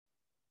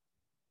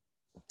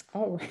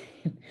All right.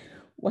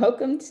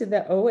 Welcome to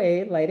the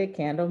OA Light a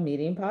Candle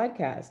Meeting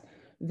podcast.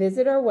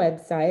 Visit our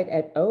website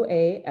at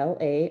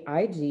oalaig.org,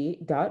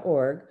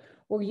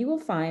 where you will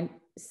find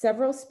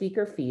several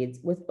speaker feeds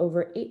with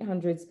over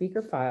 800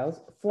 speaker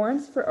files,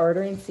 forms for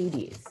ordering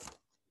CDs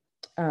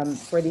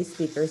for these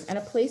speakers, and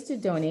a place to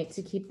donate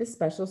to keep the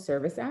special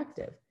service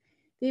active.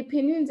 The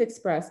opinions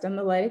expressed on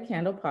the Light a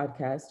Candle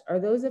podcast are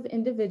those of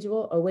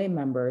individual OA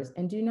members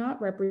and do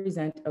not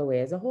represent OA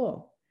as a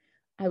whole.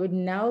 I would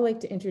now like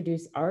to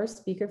introduce our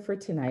speaker for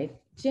tonight,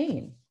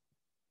 Jane.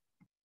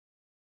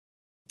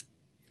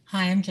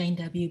 Hi, I'm Jane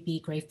W.B.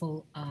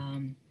 Grateful,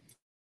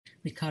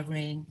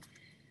 recovering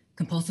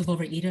compulsive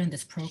overeater in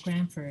this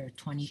program for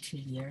 22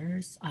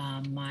 years.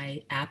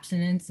 My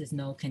abstinence is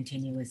no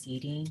continuous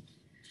eating,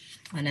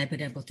 and I've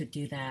been able to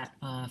do that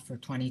for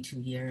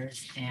 22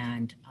 years.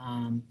 And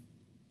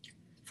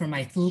for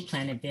my food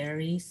plan, it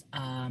varies.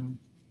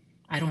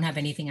 I don't have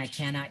anything I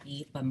cannot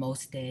eat, but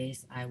most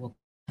days I will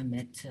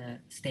commit to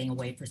staying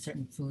away for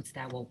certain foods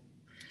that will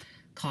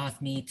cause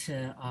me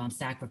to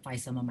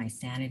sacrifice some of my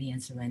sanity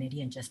and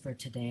serenity. And just for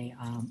today,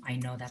 I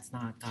know that's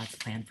not God's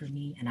plan for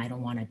me, and I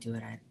don't want to do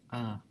it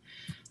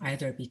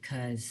either,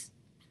 because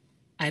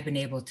I've been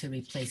able to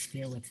replace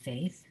fear with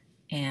faith.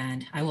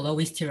 And I will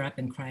always tear up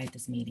and cry at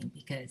this meeting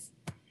because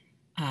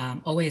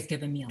OA has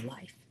given me a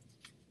life.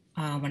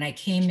 When I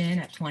came in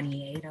at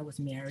 28, I was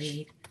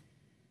married,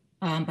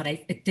 but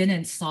it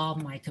didn't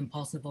solve my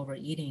compulsive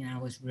overeating. I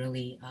was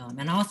really,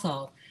 and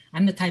also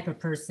I'm the type of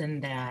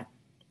person that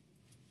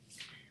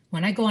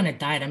when I go on a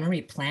diet, I'm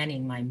already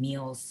planning my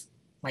meals,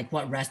 like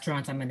what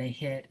restaurants I'm going to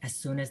hit as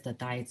soon as the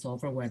diet's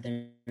over,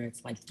 whether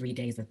it's like 3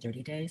 days or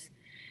 30 days.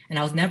 And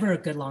I was never a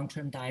good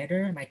long-term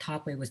dieter. My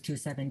top weight was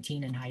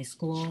 217 in high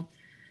school.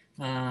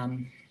 I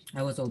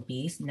was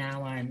obese.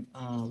 Now I'm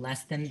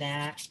less than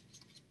that.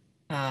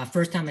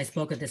 First time I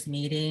spoke at this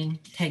meeting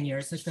 10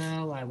 years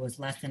ago, I was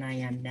less than I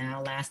am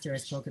now. Last year I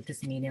spoke at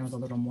this meeting, I was a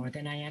little more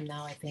than I am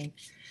now, I think.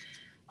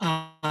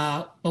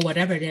 But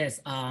whatever it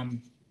is,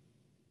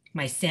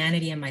 my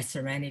sanity and my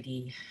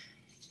serenity,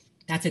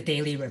 that's a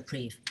daily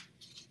reprieve,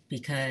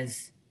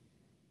 because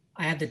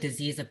I have the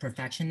disease of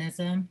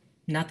perfectionism.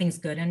 Nothing's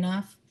good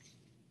enough.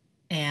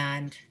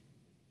 And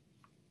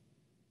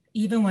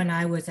even when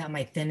I was at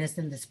my thinnest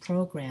in this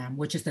program,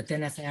 which is the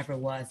thinnest I ever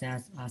was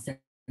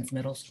since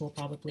middle school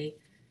probably,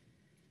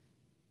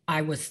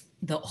 I was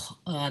the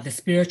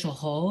spiritual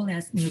whole,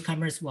 as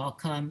newcomers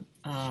welcome.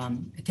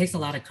 It takes a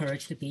lot of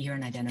courage to be here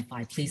and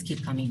identify. Please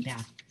keep coming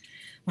back.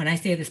 When I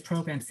say this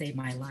program saved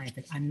my life,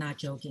 I'm not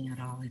joking at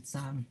all. It's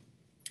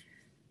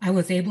I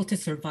was able to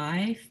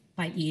survive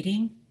by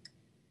eating,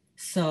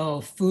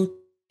 so food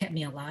kept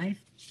me alive.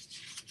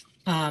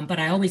 But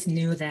I always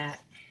knew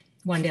that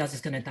one day I was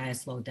just going to die a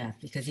slow death,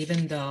 because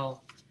even though,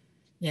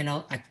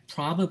 I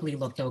probably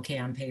looked okay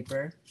on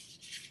paper,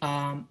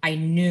 I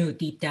knew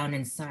deep down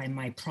inside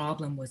my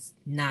problem was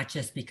not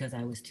just because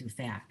I was too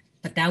fat,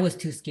 but that was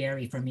too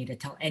scary for me to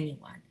tell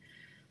anyone.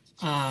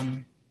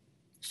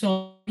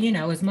 So,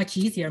 it was much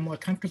easier, more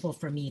comfortable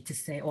for me to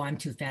say, oh, I'm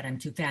too fat, I'm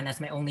too fat. And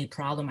that's my only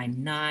problem.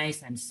 I'm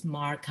nice, I'm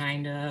smart,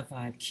 kind of,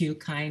 cute,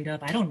 kind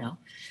of. I don't know.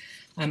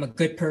 I'm a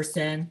good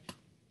person.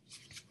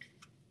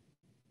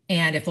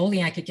 And if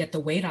only I could get the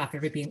weight off,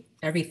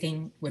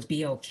 everything would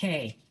be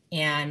okay.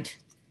 And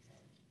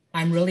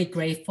I'm really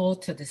grateful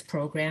to this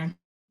program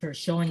for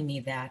showing me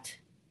that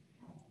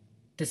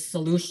the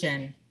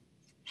solution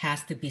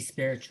has to be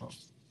spiritual.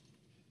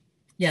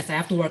 Yes, I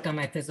have to work on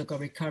my physical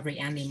recovery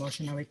and the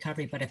emotional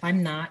recovery, but if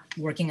I'm not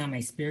working on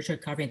my spiritual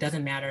recovery, it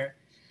doesn't matter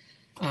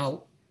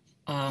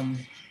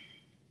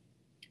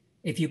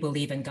if you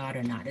believe in God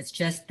or not. It's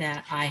just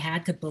that I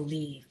had to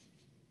believe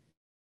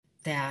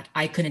that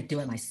I couldn't do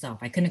it myself.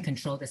 I couldn't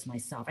control this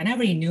myself. And I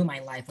already knew my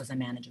life was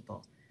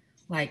unmanageable.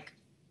 Like,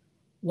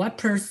 what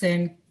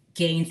person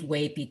gains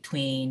weight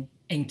between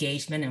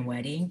engagement and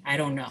wedding? I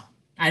don't know.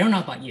 I don't know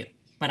about you,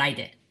 but I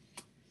did.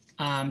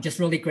 Just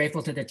really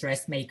grateful to the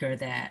dressmaker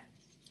that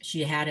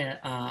she had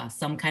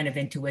some kind of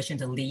intuition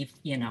to leave,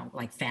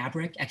 like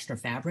fabric, extra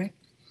fabric.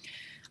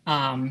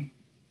 And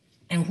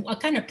what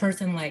kind of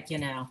person,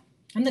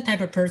 I'm the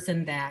type of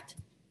person that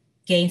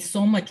gains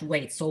so much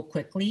weight so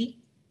quickly,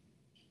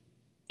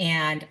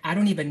 and I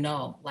don't even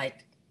know,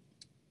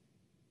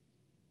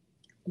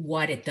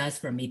 what it does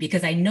for me,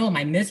 because I know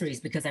my misery is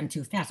because I'm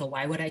too fat. So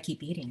why would I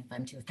keep eating if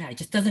I'm too fat? It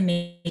just doesn't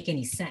make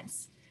any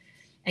sense.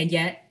 And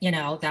yet,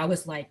 that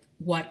was like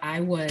what I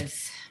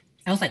was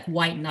like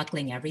white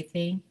knuckling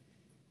everything.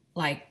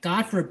 Like,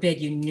 God forbid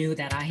you knew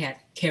that I had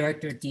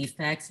character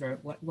defects, or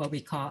what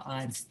we call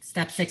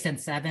step 6 and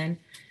 7.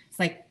 It's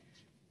like,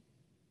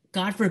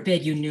 God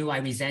forbid you knew I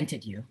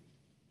resented you.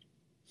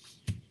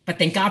 But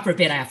then God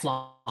forbid I have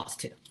flaws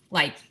too.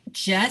 Like,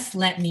 just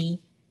let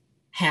me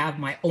have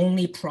my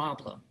only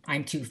problem.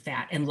 I'm too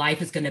fat, and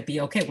life is going to be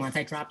okay once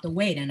I drop the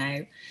weight. And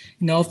I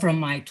know from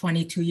my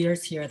 22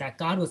 years here that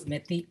God was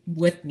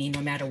with me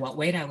no matter what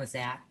weight I was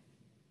at.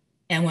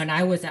 And when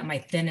I was at my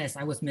thinnest,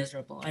 I was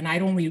miserable. And I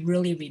don't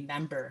really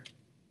remember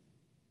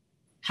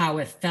how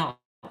it felt,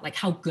 like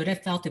how good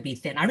it felt to be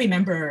thin. I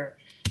remember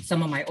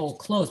some of my old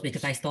clothes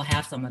because I still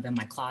have some of them in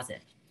my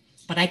closet.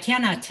 But I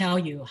cannot tell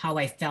you how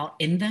I felt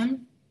in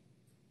them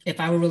if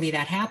I were really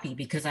that happy,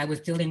 because I was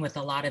dealing with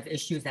a lot of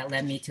issues that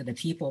led me to the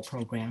People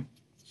program,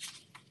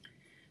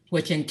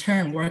 which in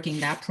turn, working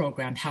that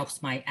program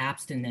helps my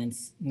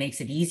abstinence, makes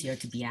it easier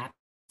to be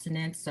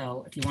abstinent.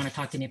 So if you want to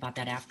talk to me about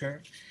that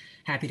after,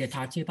 happy to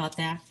talk to you about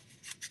that.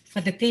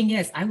 But the thing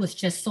is, I was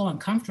just so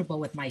uncomfortable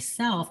with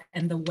myself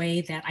and the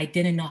way that I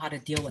didn't know how to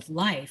deal with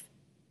life.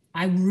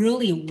 I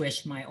really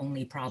wish my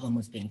only problem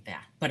was being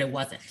fat, but it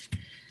wasn't.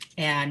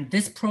 And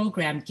this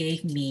program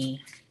gave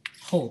me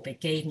hope.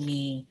 It gave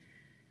me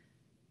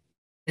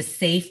the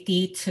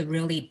safety to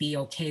really be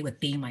okay with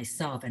being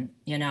myself. And,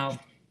 you know,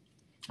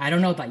 I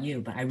don't know about you,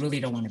 but I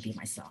really don't want to be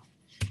myself.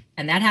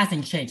 And that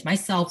hasn't changed. My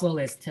self-will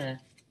is to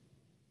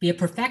be a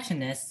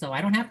perfectionist, so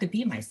I don't have to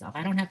be myself.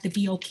 I don't have to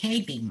be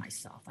okay being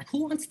myself. Like,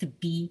 who wants to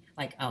be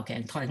like, okay,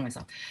 I'm talking to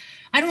myself.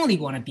 I don't really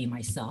want to be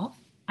myself.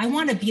 I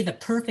want to be the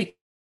perfect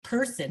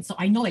person, so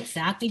I know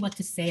exactly what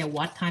to say at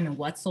what time and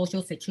what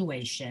social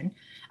situation.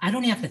 I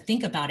don't have to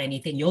think about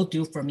anything. You'll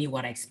do for me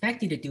what I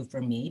expect you to do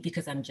for me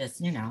because I'm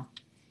just, you know,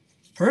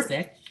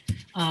 perfect.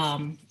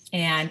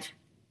 And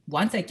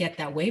once I get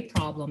that weight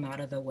problem out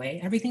of the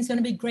way, everything's going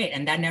to be great.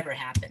 And that never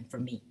happened for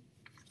me.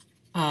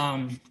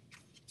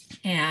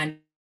 And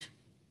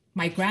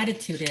my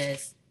gratitude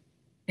is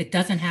it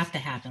doesn't have to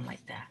happen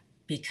like that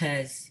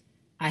because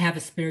I have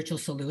a spiritual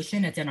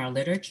solution. It's in our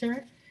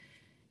literature.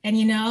 And,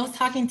 you know, I was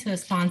talking to a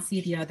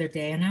sponsee the other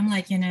day and I'm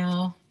like, you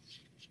know,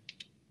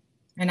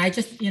 and I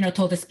just, you know,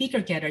 told the speaker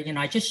getter, you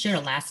know, I just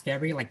shared last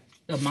February, like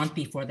a month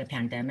before the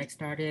pandemic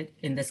started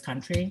in this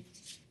country.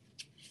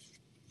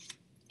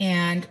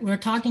 And we're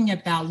talking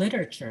about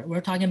literature.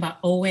 We're talking about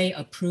OA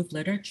approved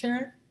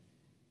literature.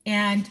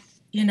 And,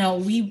 you know,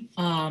 we,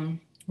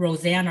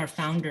 Roseanne, our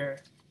founder,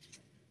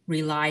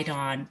 relied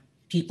on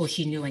people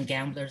she knew in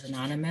Gamblers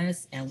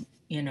Anonymous. And,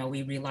 you know,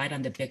 we relied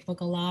on the Big Book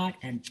a lot.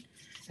 And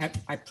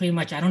I pretty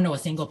much, I don't know a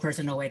single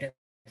person OA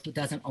who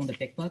doesn't own the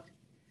Big Book.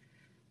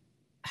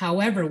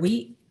 However,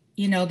 we,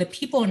 you know, the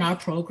people in our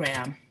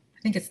program,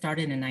 I think it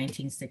started in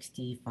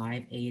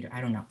 1965, 8,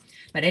 I don't know.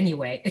 But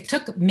anyway, it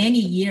took many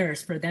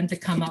years for them to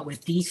come up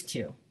with these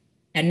two.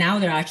 And now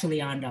they're actually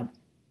on the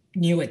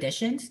new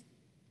editions.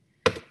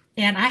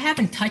 And I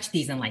haven't touched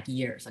these in like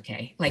years,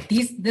 okay? Like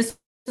this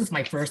is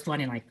my first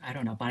one in like, I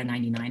don't know, about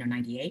 99 or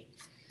 98.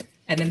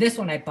 And then this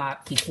one I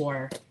bought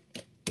before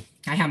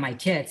I had my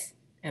kids,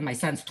 and my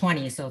son's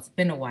 20, so it's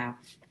been a while.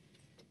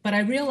 But I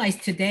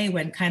realized today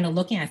when kind of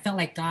looking, I felt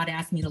like God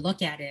asked me to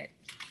look at it.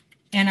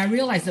 And I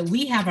realized that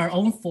we have our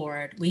own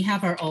forward, we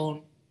have our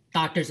own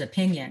doctor's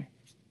opinion,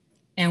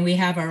 and we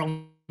have our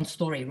own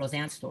story,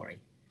 Roseanne's story.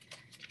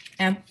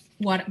 And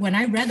when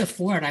I read the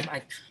forward,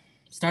 I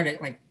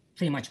started like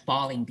pretty much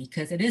bawling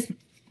because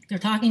they're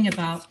talking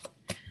about,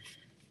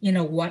 you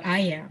know, what I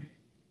am,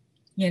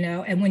 you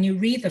know, and when you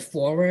read the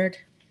forward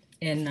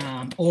in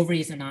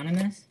Ovaries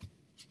Anonymous,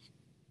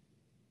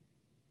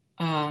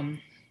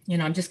 you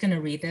know, I'm just going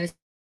to read this.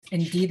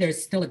 Indeed,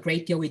 there's still a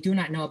great deal we do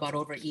not know about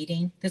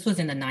overeating. This was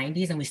in the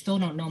 90s, and we still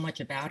don't know much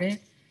about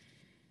it.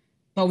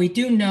 But we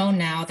do know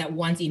now that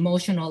one's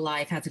emotional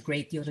life has a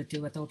great deal to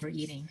do with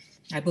overeating.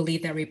 I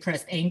believe that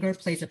repressed anger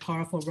plays a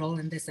powerful role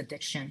in this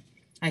addiction.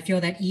 I feel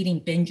that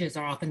eating binges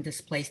are often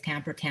displaced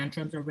temper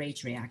tantrums or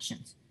rage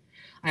reactions.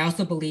 I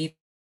also believe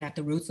that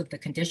the roots of the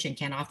condition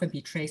can often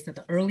be traced to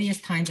the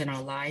earliest times in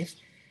our lives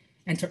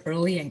and to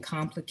early and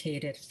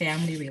complicated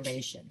family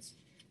relations.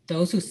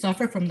 Those who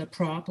suffer from the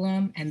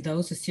problem and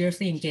those who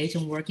seriously engage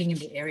in working in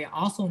the area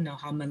also know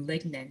how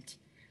malignant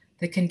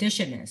the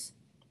condition is.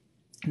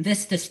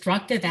 This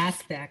destructive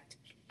aspect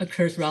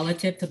occurs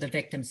relative to the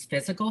victim's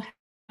physical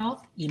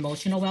health,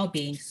 emotional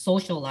well-being,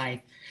 social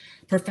life,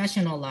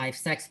 professional life,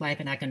 sex life,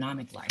 and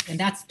economic life. And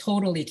that's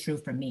totally true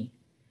for me.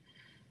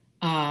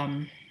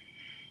 And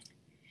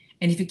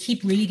if you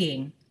keep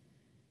reading,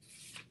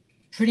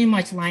 pretty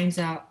much lines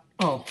out,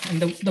 oh, and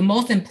the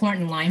most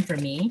important line for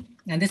me,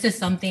 and this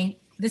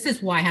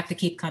is why I have to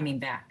keep coming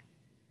back.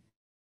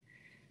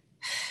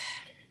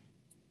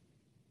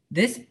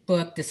 This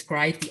book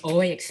describes the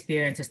OA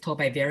experience as told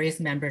by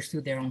various members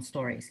through their own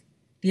stories.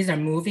 These are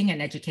moving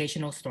and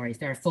educational stories.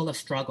 They are full of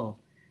struggle,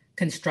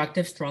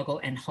 constructive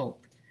struggle, and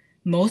hope.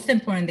 Most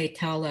important, they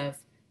tell of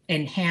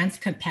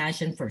enhanced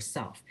compassion for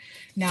self.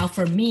 Now,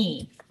 for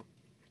me,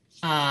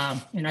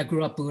 I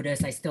grew up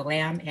Buddhist, I still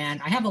am, and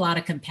I have a lot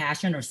of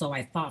compassion, or so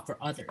I thought, for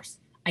others.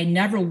 I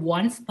never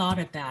once thought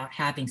about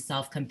having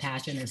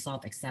self-compassion or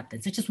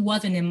self-acceptance. It just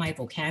wasn't in my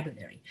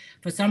vocabulary.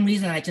 For some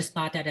reason, I just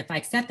thought that if I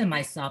accepted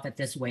myself at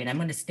this weight, I'm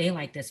going to stay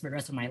like this for the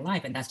rest of my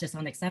life, and that's just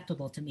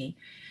unacceptable to me.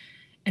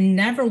 And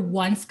never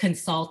once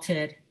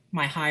consulted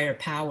my higher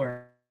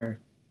power.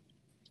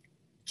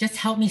 Just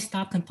help me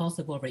stop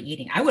compulsive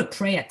overeating. I would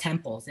pray at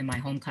temples in my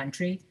home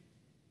country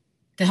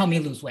to help me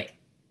lose weight.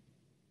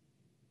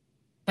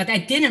 But I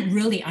didn't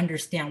really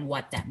understand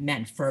what that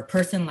meant for a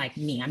person like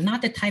me. I'm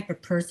not the type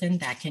of person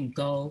that can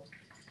go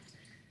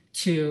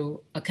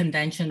to a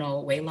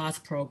conventional weight loss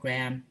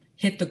program,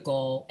 hit the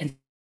goal, and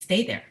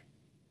stay there.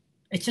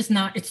 it's just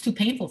not, it's too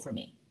painful for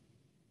me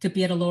to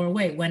be at a lower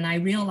weight when I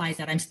realize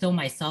that I'm still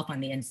myself on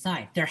the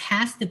inside. There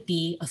has to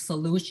be a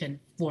solution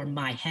for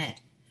my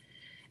head.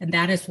 And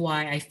that is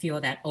why I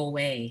feel that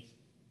OA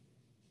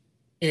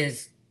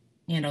is,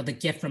 the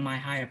gift from my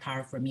higher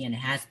power for me. And it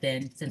has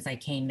been since I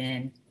came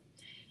in.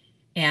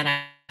 And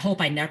I hope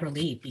I never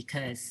leave,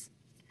 because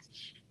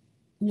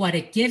what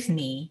it gives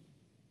me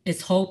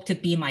is hope to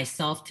be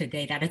myself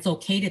today, that it's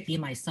okay to be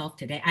myself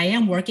today. I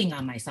am working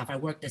on myself. I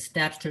work the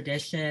steps,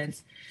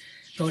 traditions,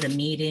 go to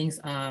meetings.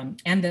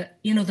 And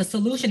the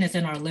solution is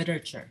in our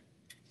literature.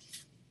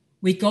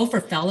 We go for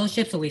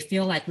fellowship so we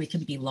feel like we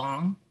can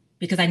belong,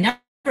 because I never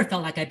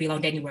felt like I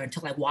belonged anywhere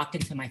until I walked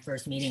into my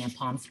first meeting in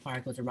Palms Park.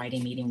 It was a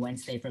writing meeting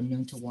Wednesday from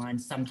noon to 1,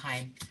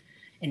 sometime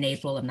in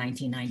April of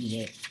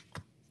 1998.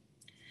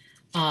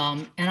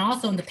 And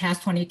also in the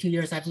past 22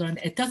 years, I've learned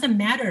it doesn't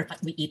matter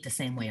if we eat the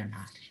same way or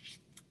not.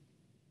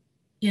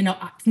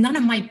 It's none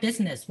of my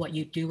business what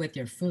you do with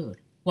your food,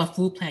 what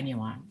food plan you're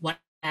on, what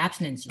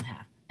abstinence you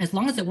have. As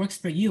long as it works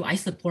for you, I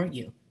support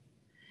you.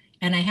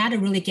 And I had to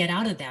really get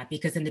out of that,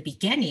 because in the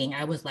beginning,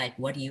 I was like,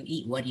 what do you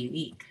eat? What do you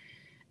eat?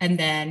 And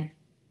then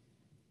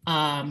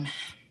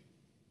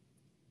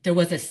there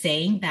was a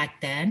saying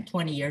back then,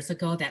 20 years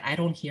ago, that I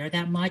don't hear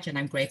that much, and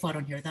I'm grateful I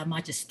don't hear that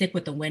much, is stick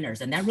with the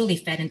winners. And that really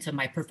fed into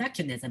my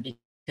perfectionism,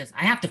 because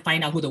I have to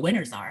find out who the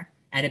winners are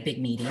at a big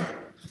meeting,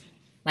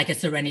 like a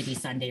Serenity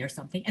Sunday or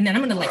something. And then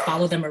I'm gonna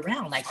follow them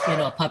around, like,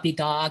 a puppy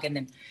dog, and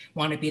then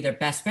want to be their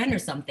best friend or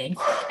something.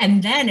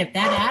 And then if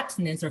that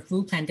abstinence or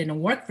food plan didn't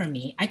work for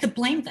me, I could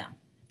blame them.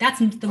 That's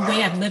the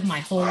way I've lived my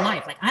whole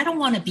life. Like, I don't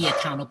want to be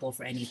accountable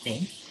for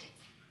anything.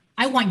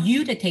 I want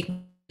you to take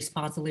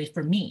responsibility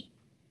for me,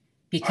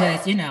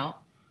 because,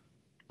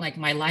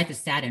 my life is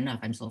sad enough.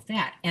 I'm so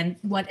fat. And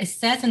what it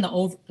says in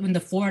the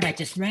foreword I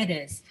just read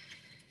is,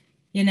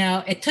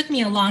 it took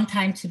me a long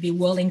time to be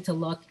willing to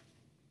look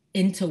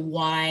into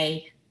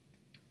why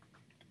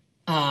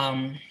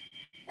I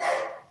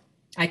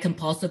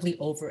compulsively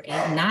overate.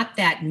 Not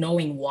that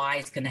knowing why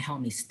is going to help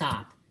me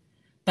stop,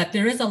 but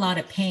there is a lot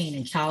of pain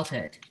in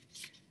childhood.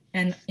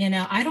 And,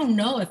 I don't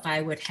know if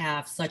I would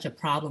have such a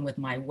problem with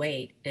my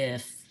weight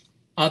if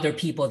other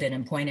people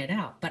didn't point it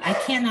out, but I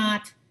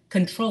cannot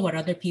control what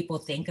other people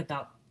think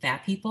about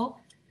fat people.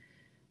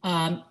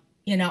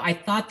 I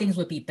thought things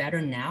would be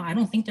better now. I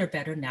don't think they're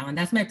better now. And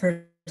that's my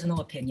personal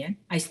opinion.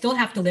 I still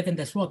have to live in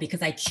this world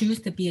because I choose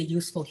to be a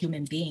useful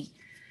human being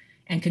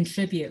and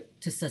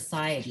contribute to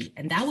society.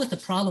 And that was the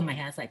problem I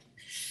had. It's like,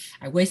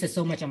 I wasted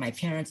so much on my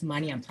parents'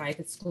 money on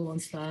private school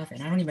and stuff,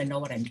 and I don't even know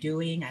what I'm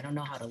doing. I don't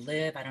know how to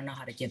live. I don't know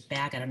how to give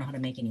back. I don't know how to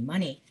make any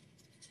money.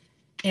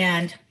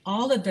 And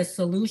all of the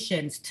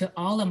solutions to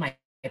all of my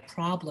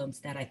problems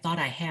that I thought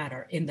I had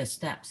are in the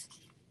steps.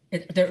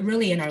 They're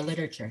really in our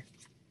literature.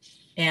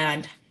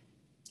 And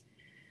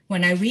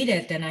when I read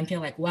it, then I feel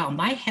like, wow,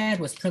 my head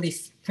was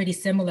pretty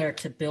similar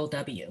to Bill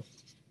W.,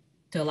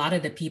 to a lot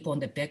of the people in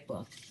the big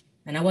book.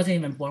 And I wasn't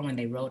even born when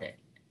they wrote it.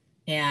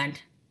 And,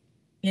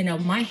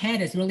 my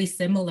head is really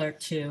similar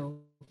to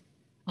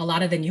a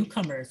lot of the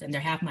newcomers, and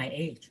they're half my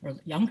age or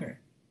younger.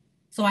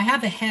 So I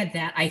have a head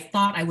that I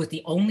thought I was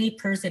the only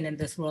person in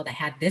this world that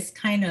had this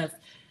kind of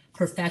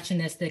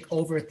perfectionistic,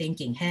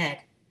 overthinking head.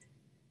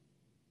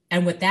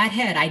 And with that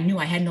head, I knew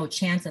I had no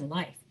chance in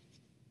life.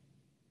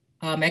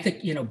 I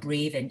could,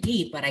 breathe and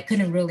eat, but I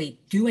couldn't really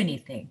do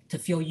anything to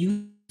feel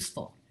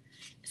useful.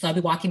 So I'd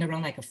be walking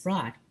around like a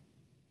fraud.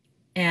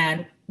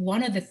 And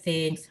one of the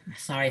things,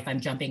 sorry if I'm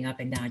jumping up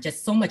and down,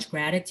 just so much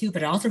gratitude,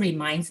 but it also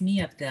reminds me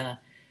of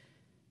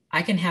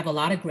I can have a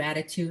lot of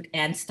gratitude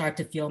and start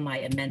to feel my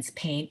immense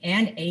pain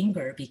and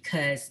anger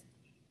because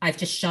I've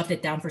just shoved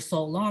it down for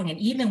so long. And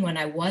even when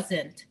I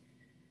wasn't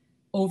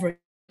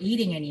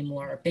overeating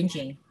anymore or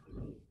binging,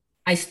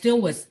 I still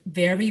was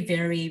very,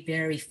 very,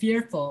 very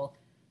fearful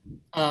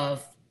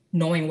of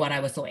knowing what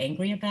I was so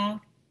angry about,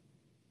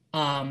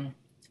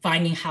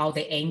 finding how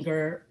the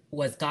anger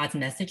was God's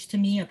message to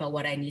me about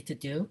what I need to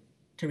do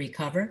to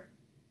recover.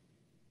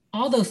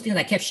 All those things,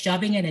 I kept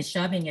shoving it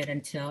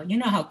until,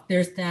 how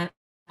there's that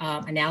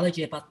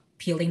analogy about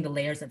peeling the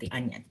layers of the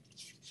onion.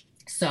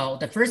 So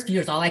the first few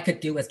years, all I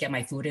could do was get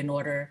my food in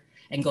order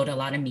and go to a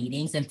lot of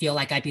meetings and feel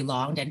like I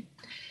belonged and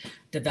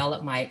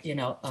develop my,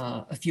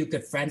 a few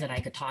good friends that I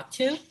could talk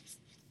to.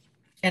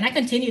 And I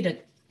continued to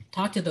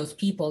talk to those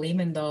people,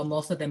 even though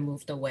most of them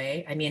moved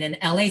away. I mean, and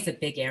LA is a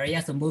big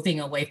area, so moving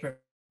away for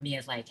me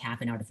is like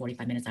half an hour to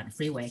 45 minutes on a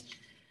freeway.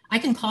 I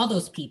can call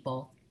those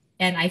people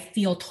and I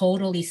feel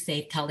totally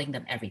safe telling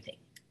them everything.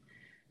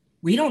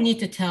 We don't need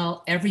to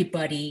tell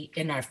everybody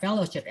in our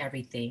fellowship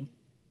everything,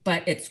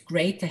 but it's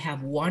great to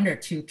have one or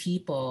two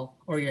people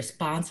or your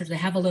sponsors to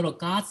have a little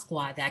God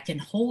squad that can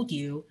hold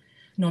you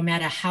no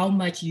matter how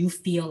much you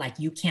feel like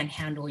you can't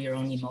handle your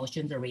own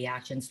emotions or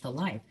reactions to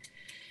life.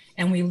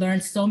 And we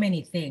learned so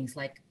many things.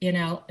 Like,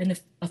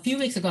 a few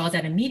weeks ago, I was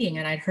at a meeting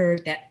and I'd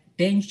heard that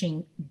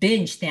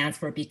binge stands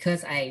for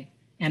because I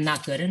am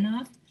not good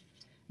enough.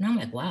 And I'm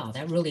like, wow,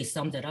 that really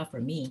summed it up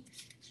for me.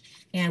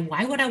 And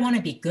why would I want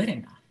to be good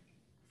enough?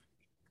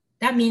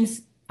 That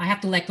means I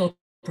have to let go of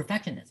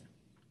perfectionism.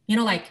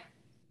 Like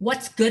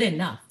what's good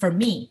enough for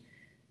me,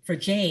 for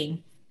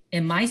Jane,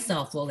 and my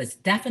self-will is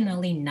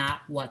definitely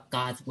not what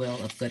God's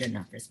will of good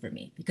enough is for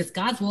me, because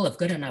God's will of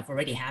good enough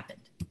already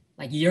happened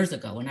like years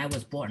ago. When I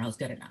was born, I was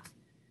good enough.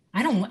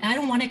 I don't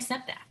want to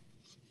accept that,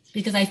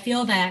 because I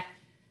feel that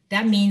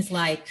means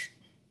like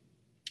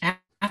I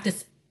have to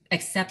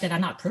accept that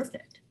I'm not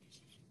perfect,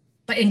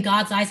 but in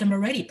God's eyes, I'm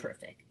already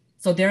perfect.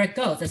 So there it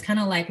goes. It's kind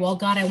of like, well,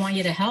 God, I want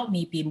you to help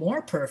me be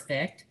more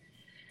perfect.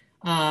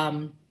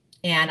 And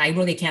I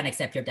really can't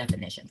accept your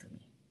definition for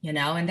me,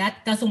 and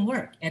that doesn't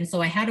work. And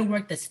so I had to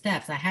work the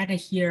steps. I had to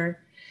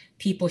hear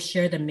people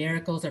share the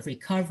miracles of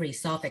recovery,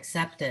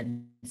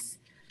 self-acceptance,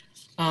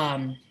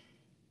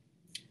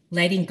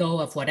 letting go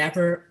of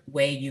whatever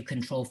way you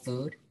control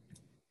food,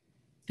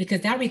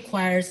 because that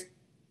requires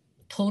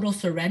total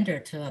surrender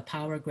to a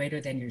power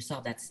greater than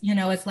yourself. That's,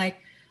 it's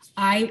like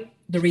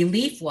the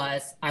relief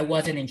was I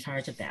wasn't in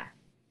charge of that.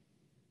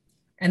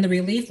 And the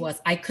relief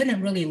was I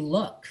couldn't really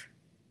look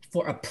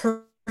for a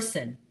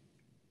person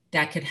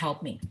that could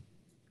help me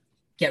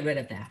get rid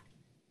of that.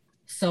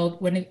 So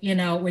when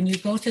you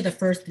go to the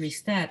first 3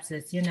 steps,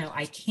 it's,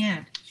 I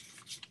can't,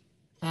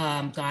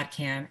 God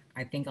can,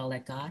 I think I'll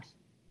let God.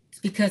 It's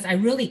because I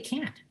really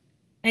can't.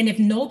 And if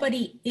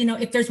nobody,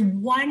 if there's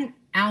 1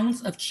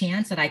 ounce of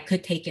chance that I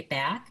could take it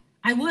back,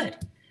 I would.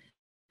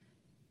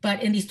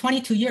 But in these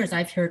 22 years,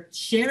 I've heard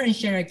share and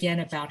share again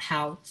about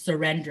how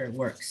surrender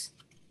works.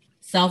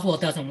 Self-will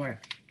doesn't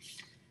work.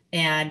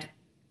 And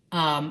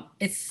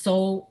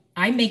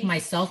I make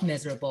myself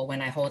miserable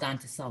when I hold on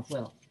to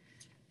self-will.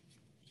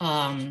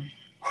 And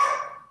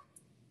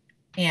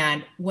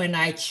when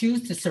I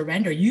choose to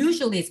surrender,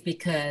 usually it's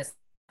because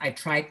I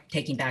tried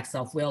taking back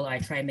self-will. I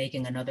tried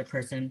making another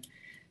person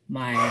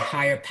my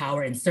higher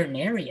power in certain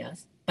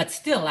areas, but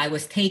still I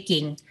was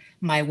taking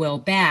my will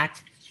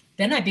back.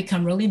 Then I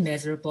become really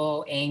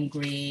miserable,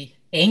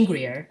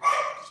 angrier,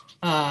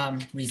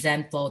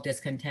 resentful,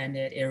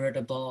 discontented,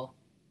 irritable,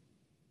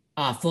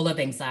 full of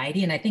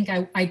anxiety. And I think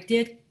I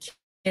did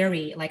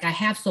carry, like I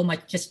have so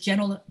much just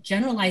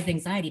generalized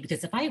anxiety,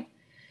 because if I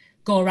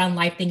go around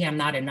life thinking I'm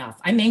not enough,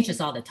 I'm anxious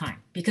all the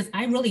time, because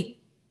I really,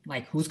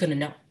 like, who's going to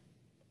know?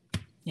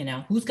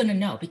 Who's going to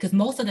know? Because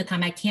most of the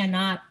time I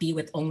cannot be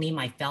with only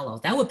my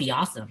fellows. That would be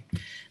awesome.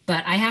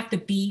 But I have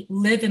to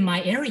live in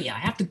my area. I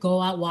have to go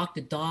out, walk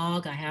the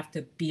dog. I have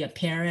to be a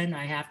parent.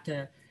 I have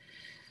to,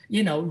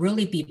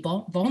 really be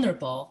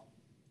vulnerable.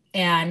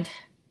 And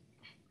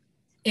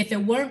if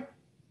it weren't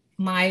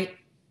my,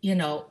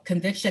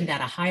 conviction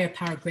that a higher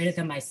power greater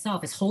than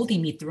myself is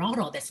holding me throughout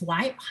all this,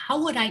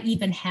 how would I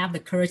even have the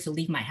courage to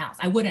leave my house?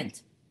 I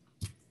wouldn't,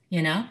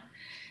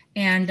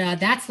 And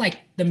that's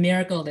like the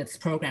miracle of this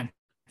program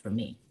for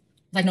me.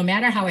 Like, no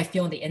matter how I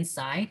feel on the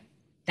inside,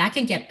 that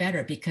can get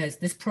better, because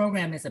this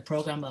program is a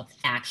program of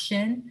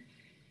action.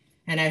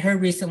 And I heard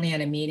recently in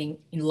a meeting,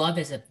 love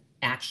is an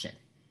action.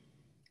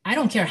 I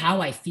don't care how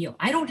I feel.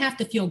 I don't have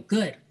to feel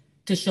good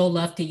to show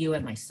love to you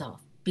and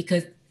myself,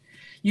 because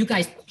you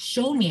guys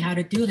show me how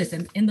to do this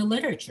in the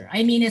literature.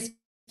 I mean, it's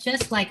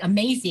just like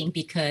amazing,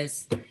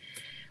 because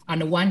on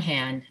the one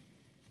hand,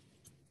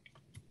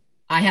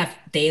 I have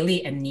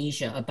daily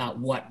amnesia about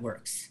what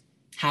works,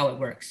 how it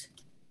works.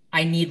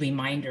 I need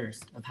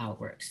reminders of how it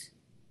works.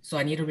 So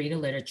I need to read the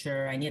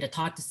literature. I need to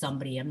talk to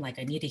somebody. I'm like,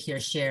 I need to hear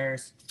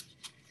shares.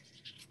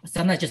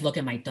 Sometimes I just look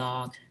at my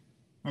dog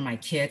or my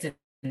kids.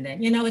 And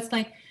then, it's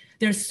like,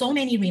 there's so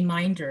many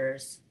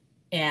reminders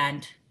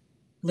and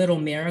little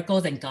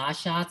miracles and God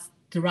shots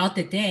throughout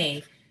the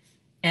day.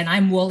 And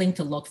I'm willing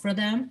to look for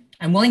them.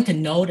 I'm willing to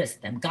notice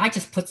them. God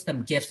just puts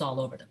them gifts all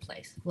over the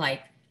place.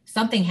 Like,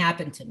 something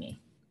happened to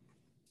me.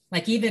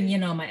 Like, even,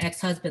 my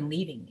ex-husband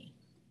leaving me.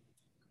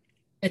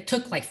 It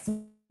took like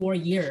 4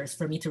 years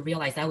for me to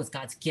realize that was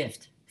God's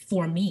gift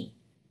for me,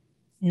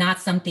 not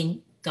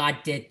something God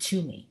did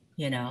to me,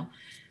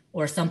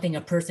 or something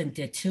a person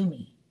did to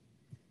me.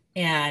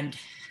 And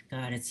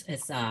God,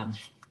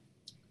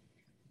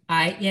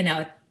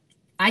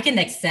 I can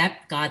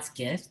accept God's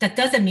gifts. That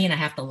doesn't mean I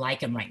have to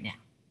like him right now.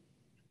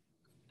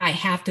 I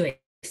have to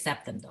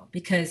accept them though,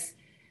 because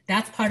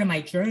that's part of my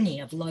journey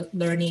of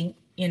learning,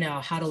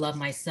 how to love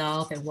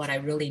myself and what I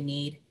really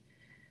need.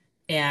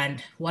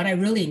 And what I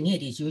really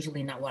need is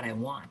usually not what I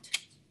want.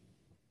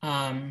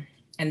 And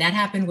that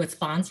happened with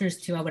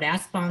sponsors too. I would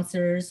ask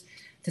sponsors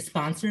to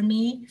sponsor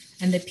me.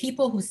 And the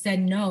people who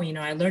said no,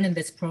 I learned in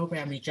this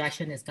program,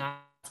 rejection is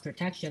God's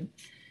protection.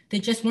 They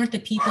just weren't the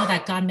people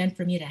that God meant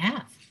for me to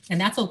have.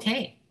 And that's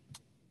okay.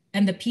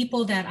 And the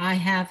people that I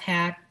have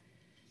had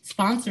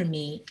sponsor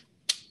me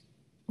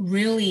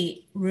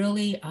really,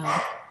 really,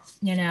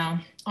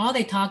 all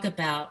they talk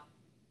about,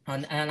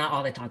 not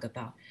all they talk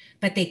about,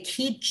 but they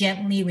keep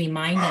gently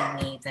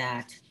reminding me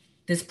that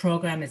this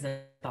program is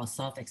about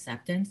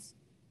self-acceptance.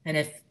 And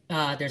if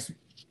there's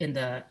in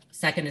the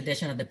second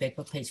edition of the Big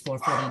Book, page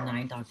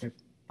 449, Dr.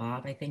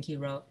 Bob, I think he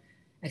wrote,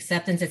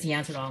 acceptance is the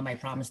answer to all my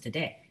problems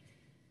today.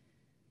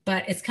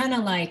 But it's kind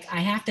of like I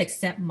have to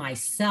accept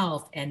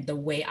myself and the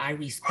way I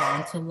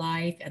respond to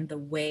life and the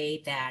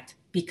way that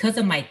because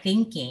of my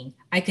thinking,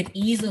 I could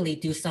easily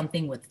do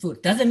something with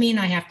food. Doesn't mean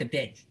I have to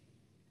binge.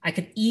 I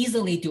could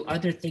easily do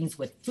other things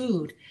with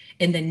food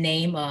in the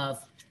name of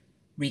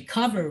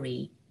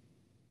recovery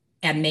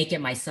and make it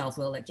my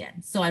self-will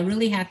again. So I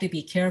really have to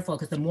be careful,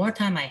 because the more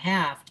time I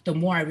have, the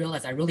more I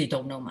realize I really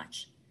don't know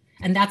much.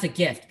 And that's a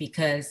gift,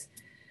 because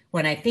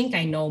when I think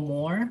I know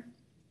more,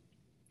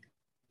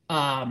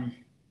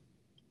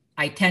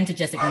 I tend to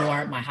just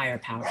ignore my higher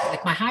power.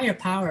 Like my higher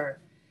power,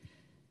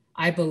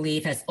 I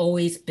believe, has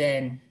always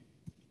been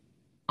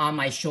on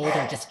my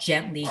shoulder, just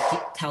gently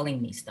telling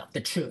me stuff,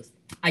 the truth.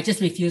 I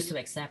just refuse to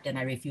accept, and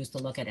I refuse to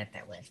look at it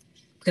that way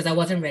because I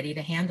wasn't ready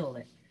to handle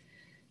it.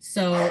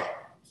 So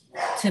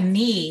to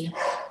me,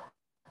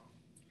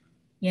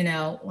 you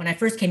know, when I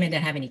first came in, I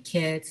didn't have any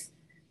kids.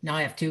 Now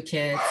I have 2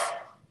 kids.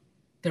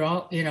 They're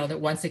all, you know, they're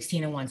one's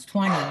 16 and one's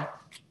 20.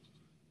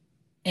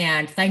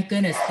 And thank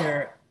goodness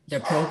they're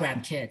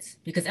programmed kids,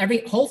 because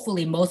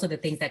hopefully most of the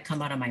things that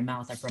come out of my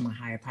mouth are from a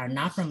higher power,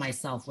 not from my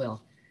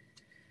self-will.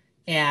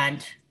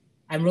 And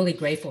I'm really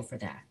grateful for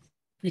that,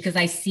 because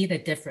I see the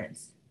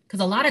difference.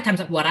 Because a lot of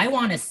times what I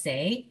want to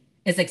say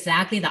is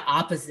exactly the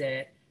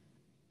opposite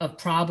of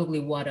probably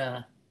what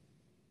a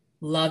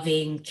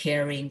loving,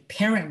 caring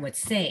parent would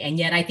say. And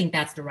yet I think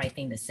that's the right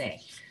thing to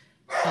say.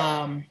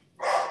 And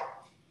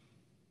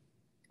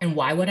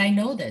why would I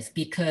know this?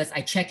 Because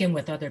I check in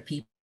with other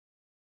people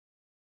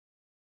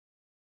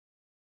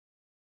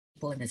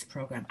in this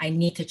program. I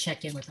need to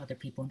check in with other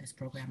people in this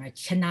program. I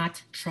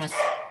cannot trust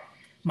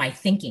my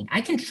thinking.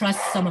 I can trust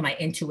some of my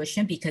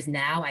intuition, because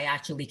now I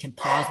actually can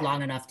pause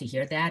long enough to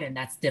hear that, and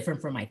that's different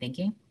from my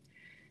thinking.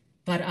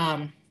 But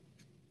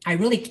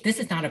this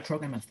is not a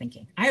program of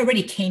thinking. I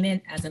already came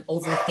in as an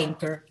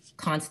overthinker,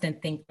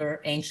 constant thinker,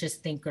 anxious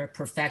thinker,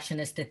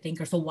 perfectionist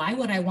thinker. So why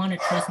would I want to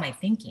trust my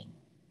thinking?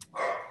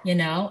 You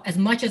know, as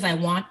much as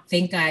I'm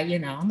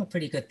a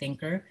pretty good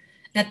thinker,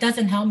 that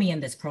doesn't help me in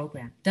this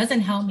program.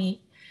 Doesn't help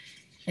me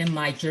in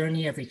my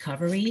journey of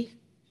recovery.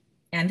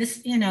 And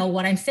this, you know,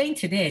 what I'm saying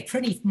today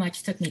pretty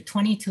much took me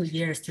 22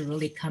 years to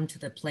really come to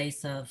the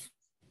place of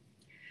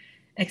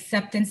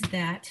acceptance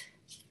that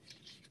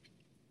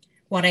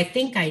what I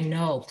think I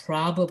know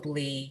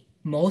probably,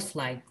 most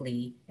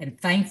likely, and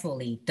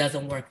thankfully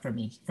doesn't work for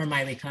me, for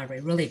my recovery.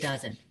 It really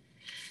doesn't.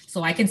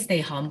 So I can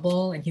stay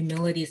humble, and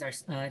humilities are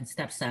in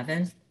step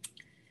 7.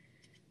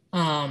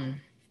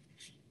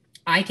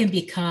 I can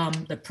become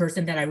the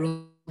person that I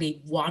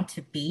really want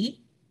to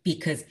be,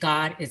 because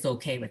God is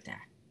okay with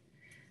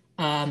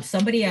that.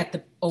 Somebody at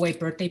the OA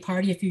birthday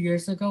party a few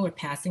years ago were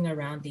passing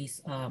around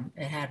these,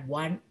 it had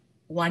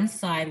one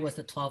side was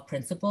the 12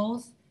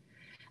 principles.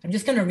 I'm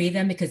just going to read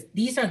them, because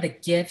these are the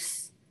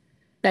gifts.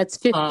 That's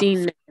 15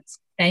 minutes.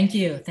 Thank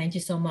you. Thank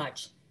you so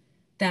much.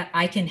 That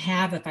I can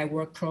have if I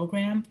work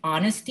program.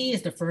 Honesty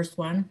is the first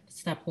one,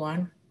 step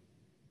 1.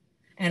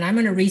 And I'm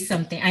going to read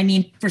something. I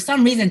mean, for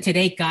some reason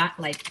today, God,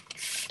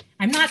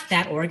 I'm not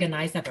that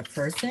organized of a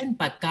person,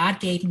 but God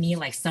gave me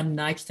some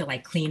nudge to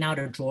clean out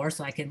a drawer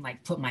so I can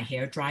put my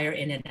hair dryer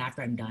in it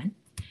after I'm done.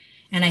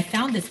 And I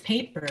found this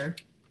paper,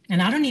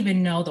 and I don't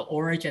even know the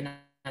origin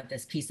of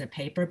this piece of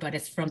paper, but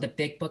it's from the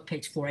Big Book,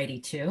 page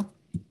 482.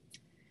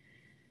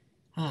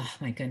 Oh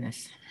my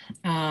goodness.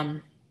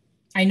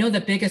 I know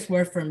the biggest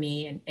word for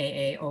me in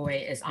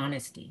AAOA is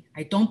honesty.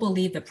 I don't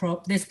believe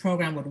this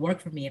program would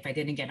work for me if I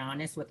didn't get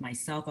honest with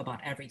myself about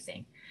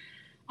everything.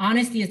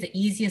 Honesty is the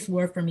easiest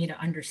word for me to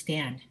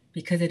understand,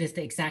 because it is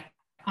the exact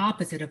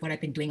opposite of what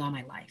I've been doing all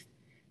my life.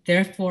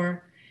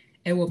 Therefore,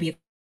 it will be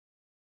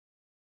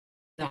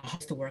the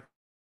hardest to work.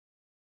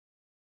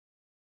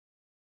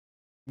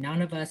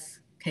 None of us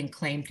can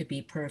claim to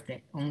be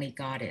perfect. Only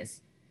God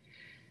is.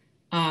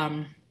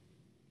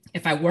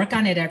 If I work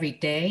on it every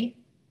day,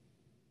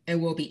 it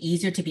will be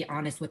easier to be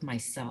honest with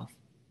myself.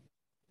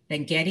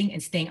 Then getting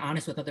and staying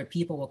honest with other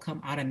people will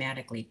come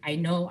automatically. I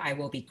know I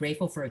will be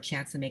grateful for a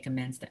chance to make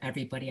amends to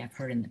everybody I've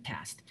hurt in the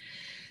past.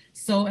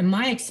 So in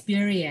my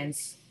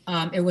experience,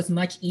 it was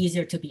much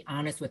easier to be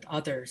honest with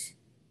others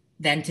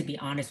than to be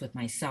honest with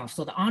myself.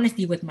 So the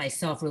honesty with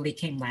myself really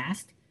came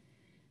last.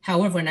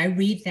 However, when I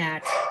read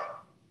that,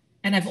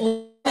 and I've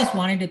always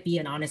wanted to be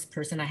an honest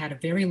person, I had a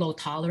very low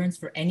tolerance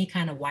for any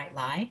kind of white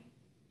lie.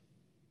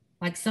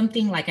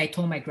 Something I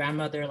told my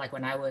grandmother,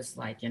 when I was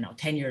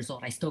 10 years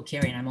old, I still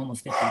carry, and I'm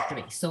almost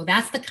 53. So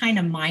that's the kind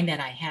of mind that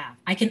I have.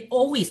 I can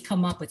always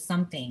come up with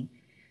something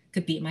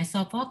to beat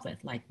myself up with.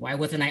 Why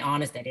wasn't I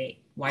honest at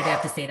 8? Why did I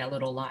have to say that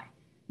little lie,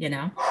 you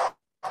know?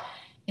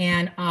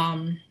 And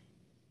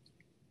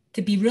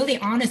to be really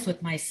honest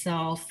with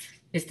myself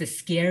is the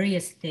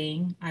scariest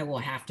thing I will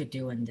have to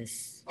do in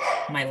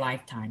my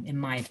lifetime, in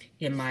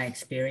my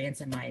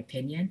experience, in my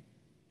opinion.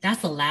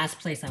 That's the last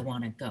place I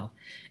want to go.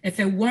 If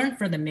it weren't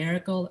for the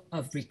miracle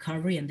of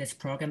recovery in this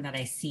program that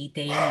I see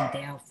day in and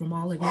day out from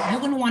all of you, I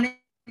wouldn't want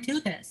to do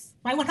this.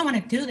 Why would I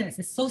want to do this?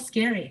 It's so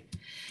scary.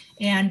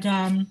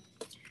 And,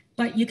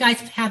 but you guys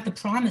have the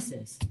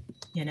promises,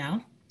 you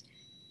know,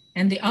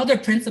 and the other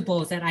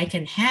principles that I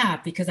can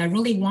have, because I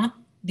really want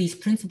these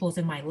principles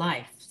in my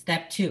life.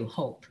 Step 2,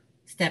 hope.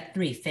 Step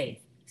 3,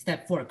 faith.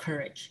 Step 4,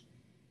 courage.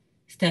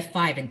 Step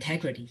 5,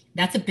 integrity.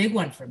 That's a big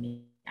one for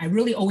me. I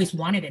really always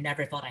wanted it,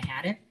 never thought I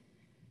had it.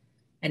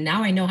 And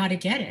now I know how to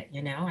get it.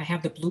 You know, I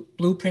have the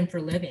blueprint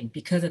for living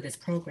because of this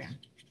program.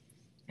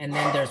 And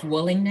then there's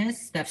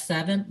willingness. Step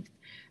 7,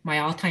 my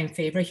all-time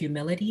favorite,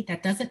 humility.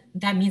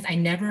 That means I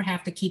never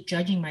have to keep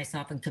judging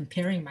myself and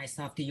comparing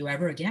myself to you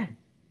ever again.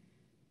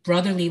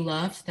 Brotherly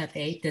love, step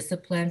 8,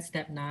 discipline,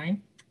 step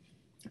 9,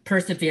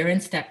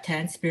 perseverance, step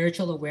 10,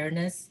 spiritual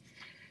awareness,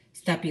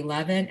 step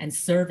 11, and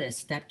service,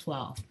 step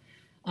 12.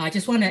 I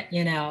just want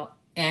to,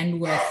 end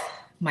with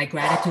my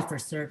gratitude for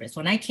service.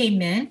 When I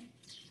came in,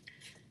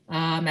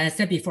 as I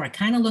said before, I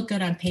kind of looked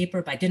good on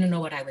paper, but I didn't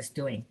know what I was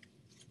doing.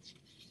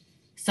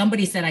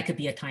 Somebody said I could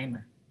be a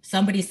timer.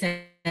 Somebody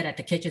said at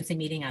the kitchen sink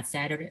meeting on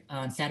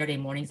Saturday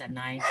mornings at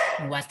 9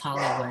 in West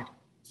Hollywood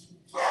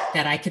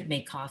that I could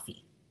make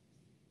coffee.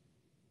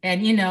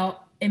 And,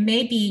 it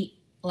may be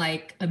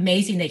like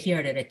amazing to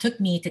hear that it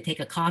took me to take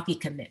a coffee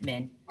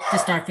commitment to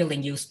start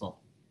feeling useful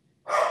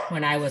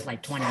when I was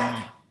like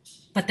 29.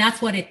 But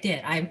that's what it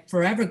did. I'm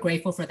forever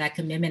grateful for that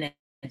commitment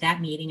at that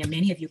meeting. And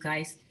many of you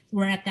guys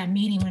were at that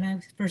meeting when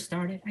I first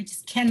started. I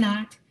just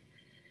cannot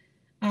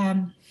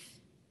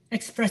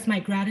express my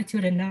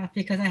gratitude enough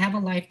because I have a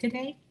life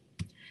today.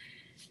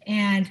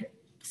 And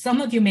some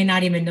of you may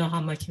not even know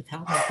how much you've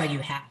helped me, but you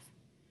have.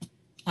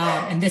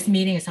 And this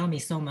meeting has helped me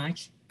so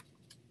much.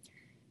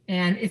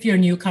 And if you're a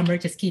newcomer,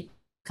 just keep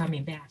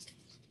coming back.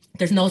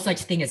 There's no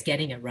such thing as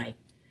getting it right.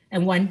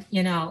 And when,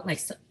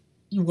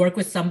 you work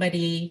with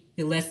somebody,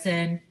 you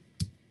listen,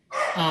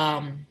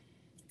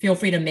 feel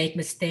free to make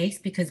mistakes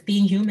because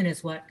being human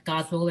is what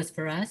God's will is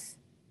for us.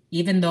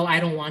 Even though I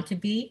don't want to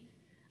be,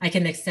 I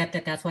can accept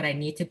that that's what I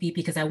need to be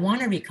because I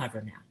want to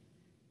recover now.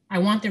 I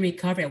want the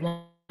recovery. I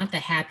want the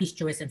happy,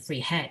 joyous, and free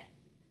head.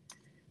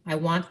 I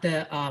want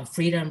the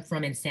freedom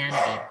from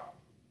insanity.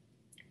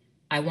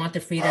 I want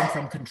the freedom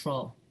from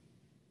control.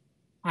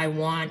 I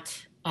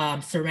want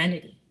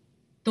serenity.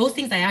 Those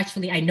things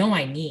I know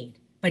I need,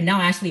 but now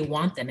I actually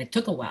want them. It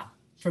took a while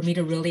for me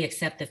to really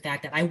accept the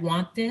fact that I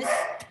want this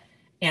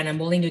and I'm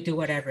willing to do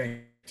whatever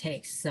it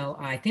takes. So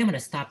I think I'm going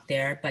to stop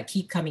there, but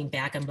keep coming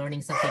back. I'm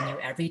learning something new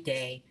every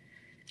day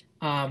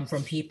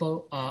from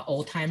people,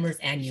 old timers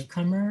and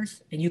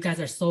newcomers. And you guys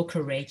are so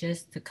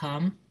courageous to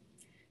come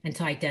and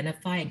to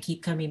identify and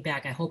keep coming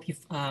back. I hope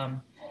you've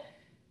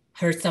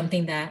heard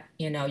something that,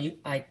 you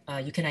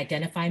can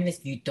identify in this.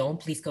 If you don't,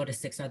 please go to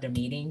 6 other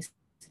meetings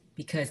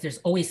because there's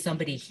always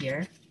somebody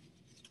here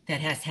that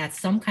has had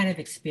some kind of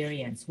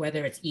experience,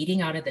 whether it's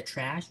eating out of the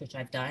trash, which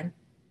I've done,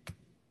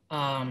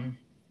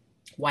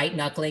 white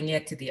knuckling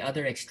it to the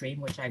other extreme,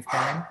 which I've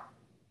done,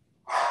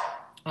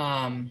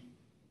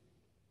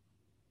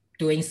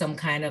 doing some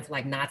kind of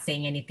like not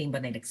saying anything,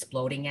 but then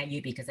exploding at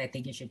you because I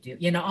think you should do,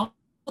 all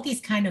these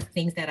kind of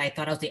things that I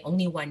thought I was the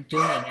only one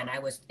doing and I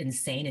was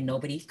insane and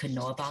nobody could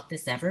know about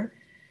this ever.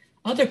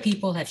 Other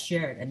people have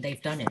shared and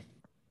they've done it.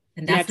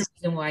 And that's the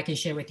reason why I can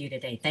share with you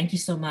today. Thank you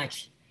so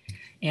much.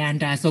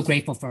 And so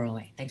grateful for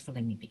OA. Thanks for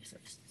letting me be of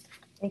service.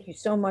 Thank you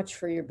so much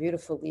for your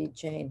beautiful lead,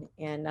 Jane.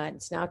 And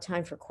it's now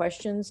time for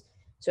questions.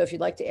 So if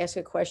you'd like to ask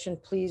a question,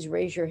 please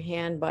raise your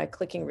hand by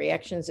clicking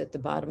reactions at the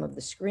bottom of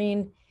the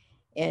screen.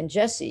 And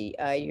Jessie,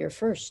 you're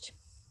first.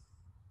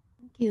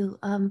 Thank you.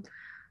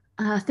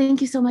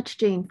 Thank you so much,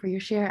 Jane, for your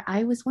share.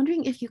 I was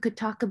wondering if you could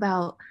talk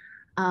about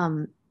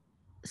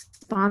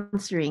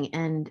sponsoring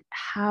and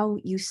how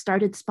you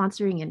started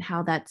sponsoring and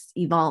how that's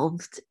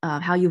evolved,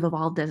 how you've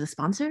evolved as a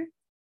sponsor.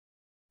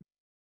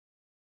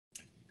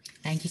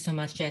 Thank you so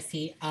much,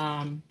 Jessie.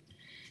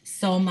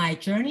 So my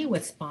journey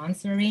with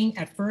sponsoring,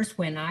 at first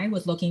when I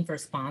was looking for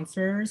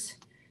sponsors,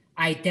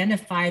 I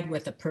identified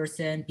with a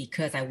person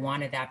because I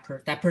wanted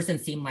that person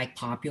seemed like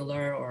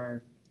popular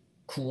or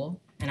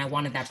cool, and I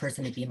wanted that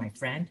person to be my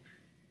friend.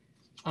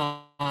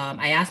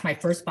 I asked my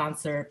first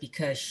sponsor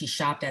because she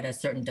shopped at a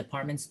certain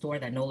department store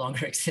that no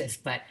longer exists,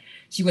 but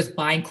she was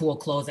buying cool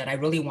clothes that I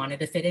really wanted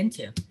to fit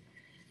into.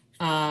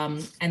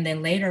 And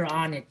then later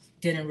on, it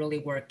didn't really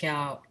work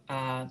out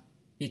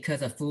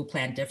because of food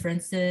plan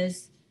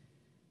differences.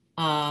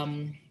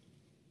 And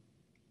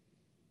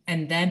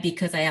then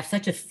because I have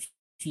such a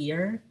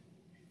fear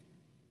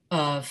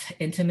of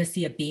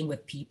intimacy, of being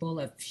with people,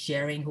 of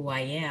sharing who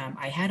I am,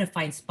 I had to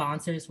find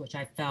sponsors which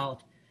I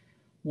felt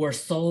were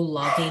so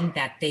loving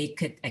that they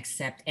could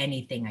accept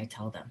anything I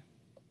tell them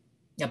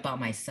about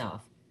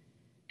myself.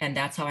 And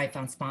that's how I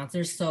found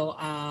sponsors. So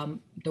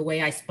the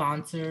way I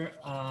sponsor,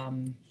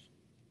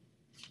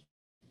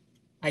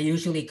 I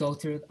usually go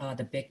through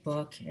the Big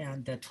Book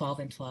and the 12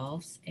 and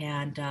 12s.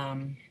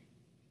 And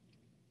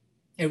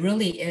it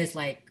really is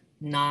like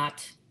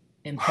not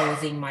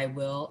imposing my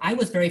will. I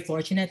was very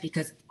fortunate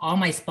because all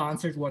my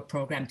sponsors were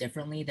programmed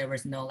differently. There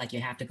was no like,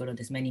 you have to go to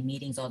this many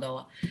meetings,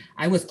 although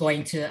I was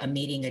going to a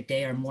meeting a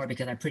day or more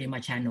because I pretty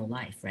much had no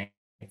life, right?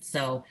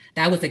 So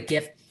that was a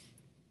gift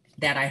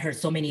that I heard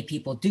so many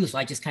people do. So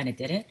I just kind of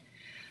did it.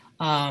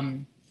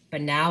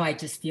 But now I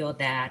just feel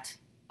that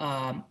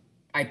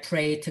I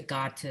pray to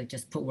God to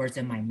just put words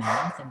in my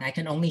mouth, and I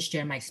can only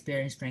share my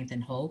experience, strength,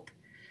 and hope.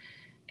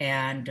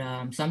 And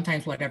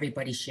sometimes what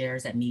everybody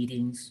shares at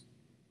meetings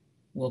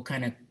will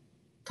kind of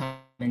come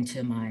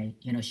into my,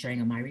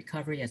 sharing of my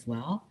recovery as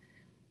well.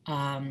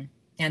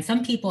 And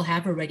some people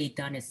have already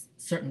done it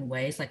certain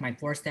ways, like my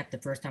 4-step, the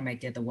first time I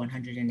did the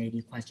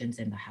 180 questions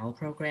in the HOW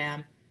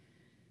program.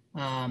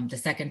 The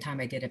second time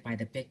I did it by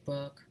the Big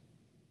Book.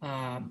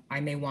 I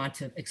may want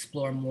to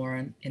explore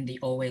more in the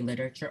OA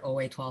literature,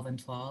 OA 12 and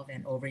 12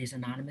 and Ovaries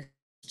Anonymous,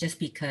 just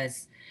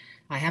because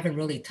I haven't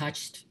really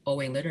touched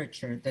OA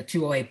literature, the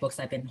 2 OA books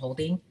I've been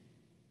holding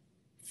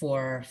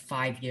for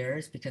 5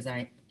 years, because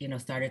I,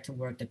 started to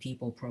work the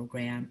People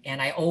program,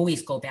 and I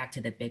always go back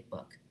to the Big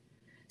Book.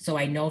 So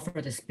I know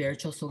for the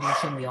spiritual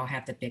solution, we all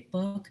have the Big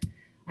Book.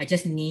 I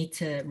just need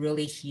to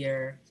really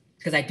hear,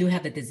 because I do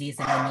have the disease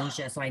in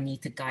amnesia, so I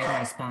need to guide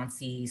my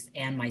sponsees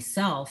and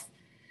myself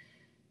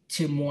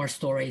to more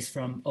stories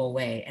from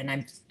OA.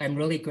 And I'm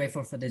really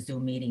grateful for the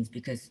Zoom meetings,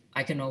 because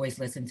I can always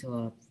listen to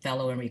a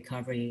fellow in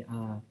recovery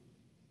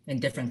in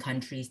different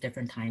countries,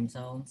 different time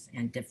zones,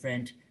 and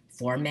different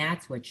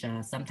formats, which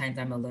sometimes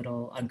I'm a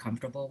little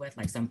uncomfortable with.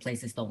 Like some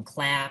places don't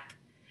clap,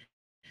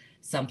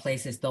 some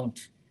places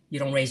you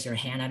don't raise your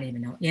hand, I don't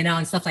even know,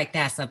 and stuff like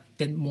that. So I've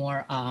been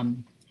more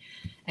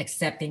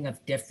accepting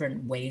of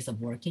different ways of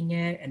working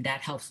it, and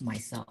that helps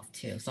myself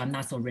too. So I'm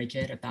not so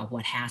rigid about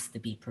what has to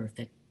be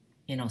perfect,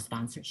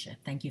 sponsorship.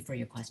 Thank you for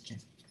your question.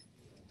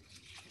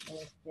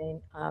 Thanks,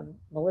 Jane.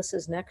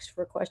 Melissa's next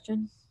for a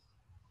question.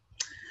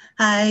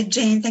 Hi,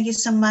 Jane. Thank you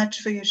so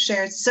much for your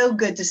share. It's so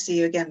good to see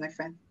you again, my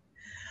friend.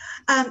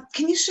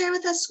 Can you share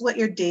with us what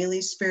your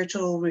daily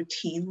spiritual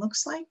routine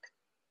looks like?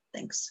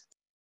 Thanks.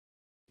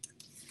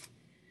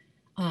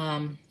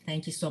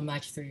 Thank you so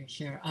much for your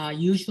share.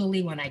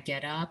 Usually when I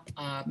get up,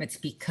 it's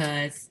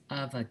because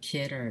of a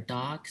kid or a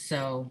dog.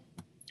 So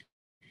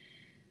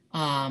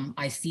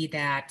I see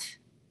that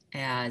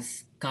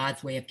as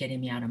God's way of getting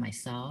me out of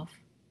myself.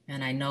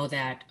 And I know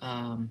that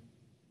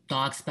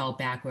dog spelled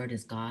backward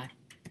is God.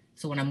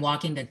 So when I'm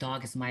walking the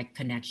dog, it's my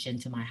connection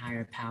to my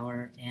higher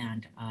power.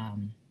 And,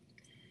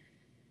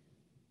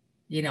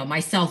 my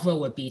self-will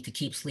would be to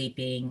keep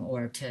sleeping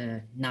or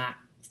to not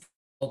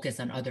focus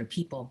on other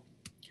people.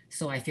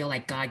 So I feel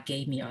like God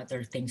gave me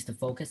other things to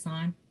focus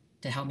on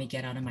to help me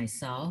get out of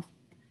myself.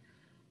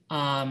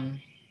 As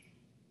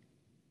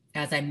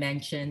I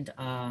mentioned,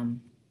 I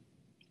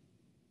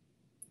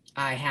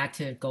had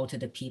to go to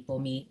the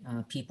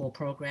People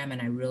program,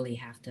 and I really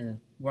have to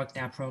work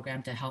that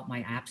program to help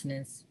my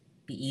abstinence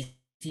be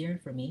easier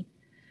for me.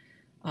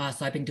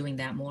 So I've been doing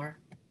that more.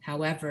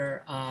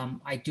 However,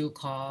 I do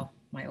call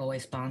my OA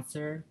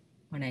sponsor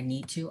when I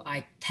need to.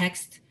 I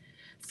text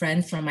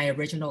friends from my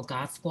original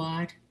God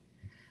Squad.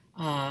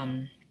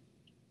 And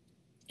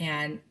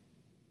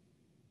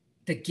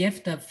the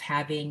gift of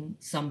having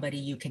somebody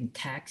you can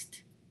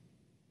text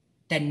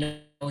that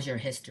knows your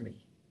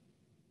history.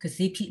 Because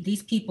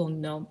these people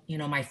know,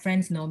 my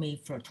friends know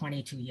me for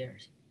 22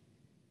 years.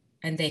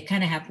 And they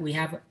kind of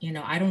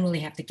I don't really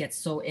have to get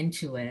so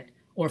into it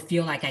or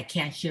feel like I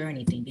can't share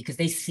anything, because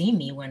they see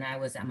me when I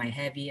was at my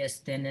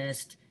heaviest,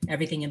 thinnest,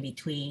 everything in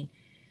between.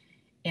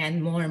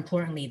 And more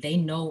importantly, they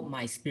know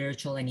my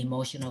spiritual and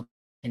emotional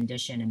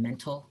condition and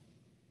mental,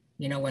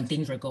 when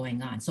things were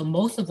going on. So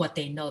most of what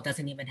they know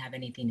doesn't even have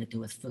anything to do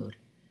with food.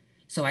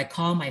 So I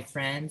call my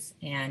friends,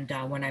 and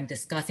when I'm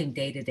discussing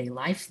day-to-day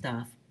life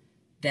stuff,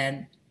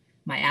 then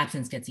my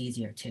absence gets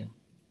easier too.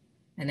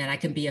 And then I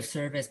can be of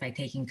service by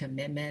taking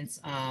commitments.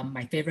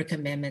 My favorite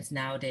commitments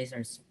nowadays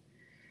are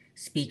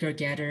speaker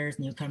getters,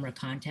 newcomer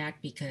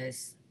contact,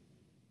 because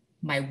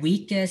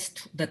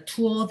the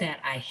tool that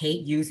I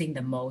hate using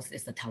the most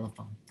is the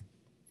telephone.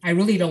 I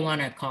really don't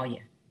want to call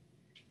you.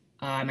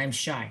 I'm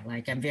shy.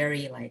 I'm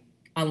very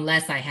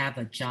unless I have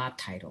a job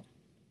title.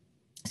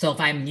 So if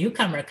I'm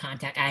newcomer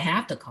contact, I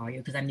have to call you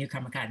because I'm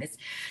newcomer contact. It's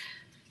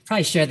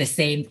probably share the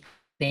same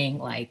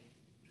thing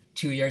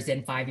 2 years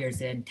in, 5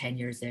 years in, 10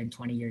 years in,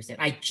 20 years in.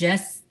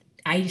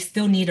 I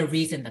still need a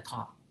reason to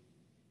call.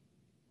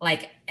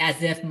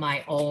 As if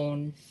my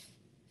own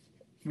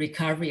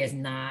recovery is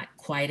not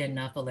quite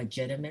enough a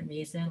legitimate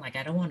reason. I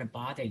don't want to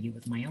bother you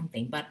with my own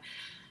thing, but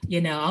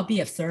I'll be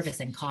of service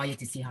and call you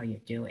to see how you're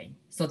doing.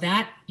 So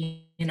that,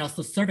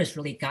 so service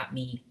really got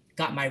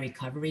my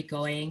recovery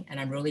going. And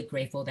I'm really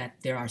grateful that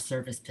there are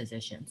service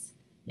positions.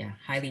 Yeah,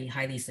 highly,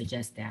 highly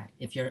suggest that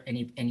if you're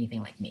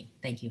anything like me.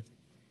 Thank you.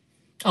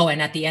 Oh,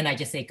 and at the end, I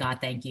just say, God,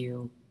 thank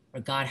you,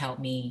 or God, help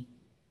me.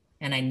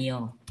 And I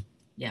kneel.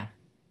 Yeah.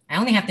 I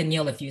only have to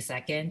kneel a few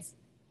seconds.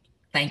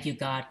 Thank you,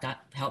 God. God,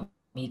 help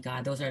me,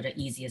 God. Those are the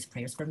easiest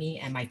prayers for me.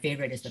 And my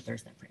favorite is the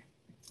third step prayer.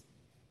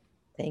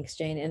 Thanks,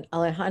 Jane. And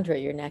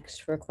Alejandra, you're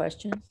next for a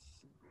question.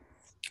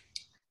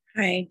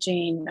 Hi,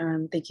 Jane.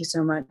 Thank you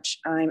so much.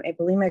 I'm a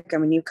bulimic.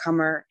 I'm a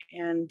newcomer,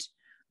 and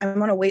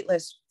I'm on a wait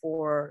list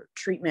for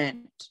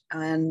treatment.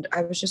 And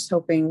I was just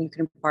hoping you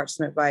could impart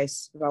some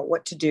advice about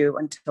what to do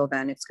until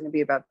then. It's going to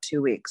be about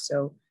 2 weeks.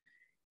 So,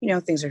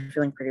 things are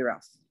feeling pretty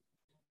rough.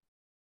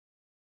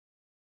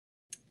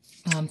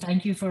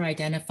 Thank you for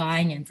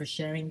identifying and for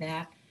sharing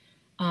that.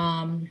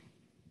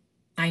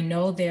 I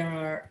know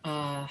there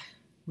are,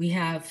 we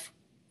have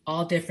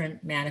all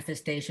different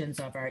manifestations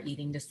of our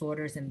eating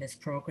disorders in this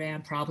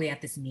program, probably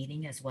at this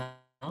meeting as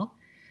well.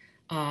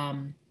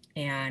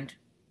 And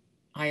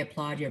I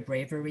applaud your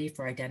bravery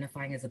for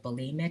identifying as a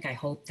bulimic. I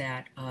hope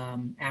that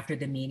after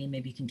the meeting,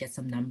 maybe you can get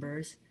some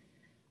numbers,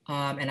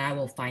 and I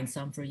will find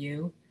some for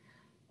you.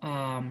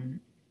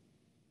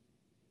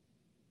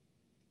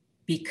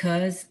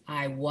 Because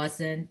I was,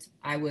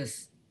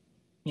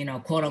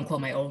 quote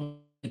unquote, my only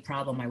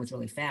problem, I was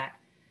really fat.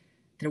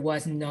 There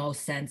was no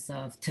sense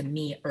of, to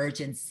me,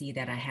 urgency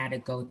that I had to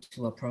go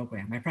to a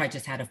program. I probably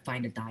just had to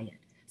find a diet.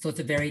 So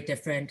it's a very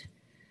different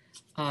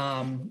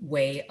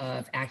way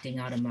of acting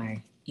out of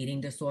my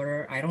eating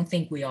disorder. I don't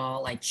think we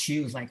all like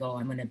choose like, oh,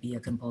 I'm going to be a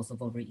compulsive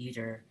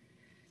overeater,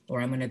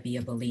 or I'm going to be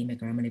a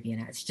bulimic, or I'm going to be an,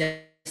 it's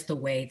just the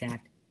way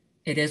that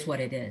it is what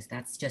it is.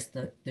 That's just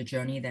the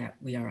journey that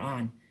we are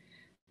on.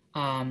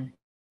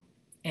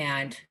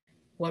 And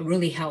what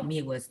really helped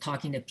me was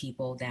talking to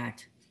people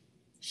that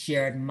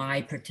shared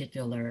my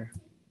particular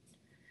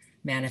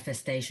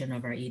manifestation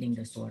of our eating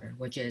disorder,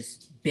 which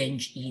is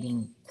binge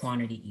eating,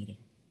 quantity eating.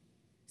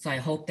 So I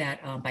hope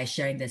that by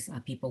sharing this,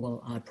 people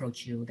will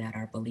approach you that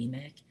are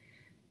bulimic.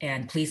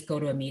 And please go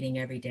to a meeting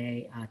every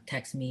day,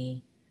 text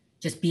me,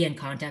 just be in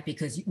contact,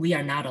 because we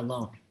are not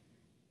alone.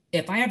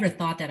 If I ever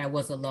thought that I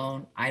was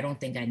alone, I don't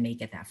think I'd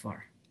make it that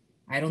far.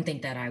 I don't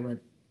think that I would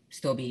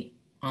still be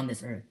on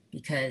this earth,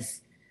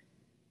 because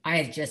I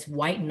had just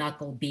white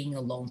knuckled being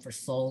alone for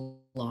so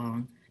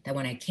long that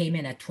when I came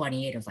in at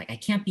 28, I was like, I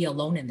can't be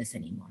alone in this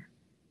anymore.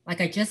 Like,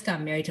 I just got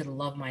married to the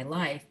love of my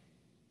life,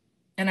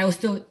 and I was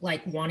still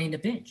like wanting to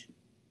binge,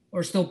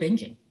 or still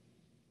binging.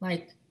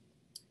 Like,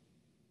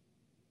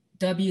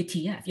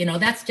 WTF,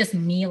 that's just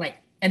me. Like,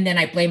 and then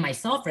I blame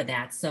myself for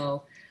that.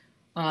 So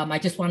I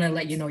just want to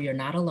let you know you're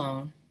not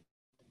alone,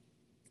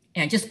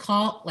 and just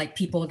call like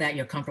people that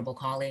you're comfortable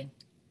calling.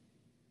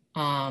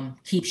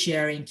 Keep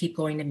sharing, keep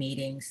going to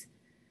meetings,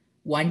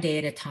 one day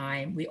at a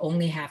time. We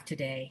only have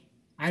today.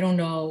 I don't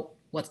know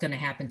what's going to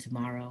happen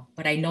tomorrow,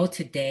 but I know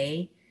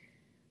today,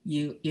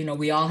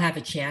 we all have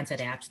a chance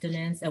at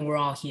abstinence, and we're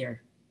all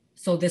here.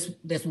 So this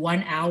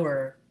 1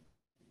 hour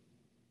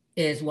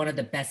is one of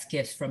the best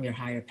gifts from your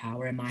higher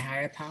power and my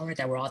higher power,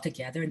 that we're all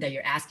together and that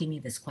you're asking me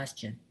this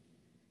question.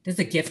 This is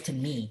a gift to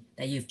me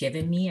that you've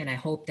given me. And I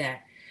hope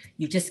that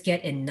you just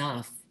get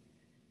enough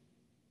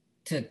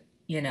to,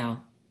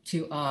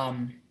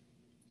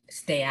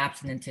 stay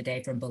abstinent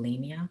today from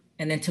bulimia.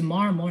 And then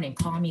tomorrow morning,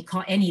 call me,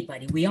 call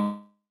anybody. We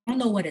all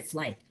know what it's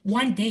like.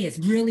 One day is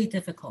really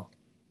difficult,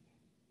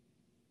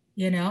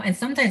 and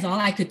sometimes all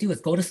I could do is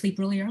go to sleep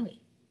really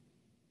early.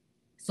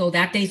 So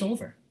that day's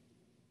over,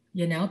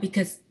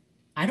 because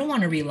I don't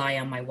want to rely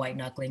on my white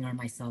knuckling or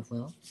my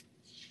self-will.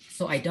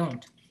 So I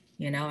don't,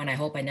 and I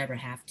hope I never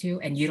have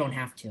to. And you don't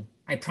have to.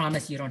 I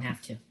promise you don't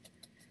have to.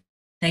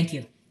 Thank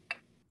you.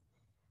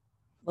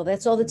 Well,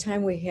 that's all the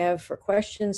time we have for questions.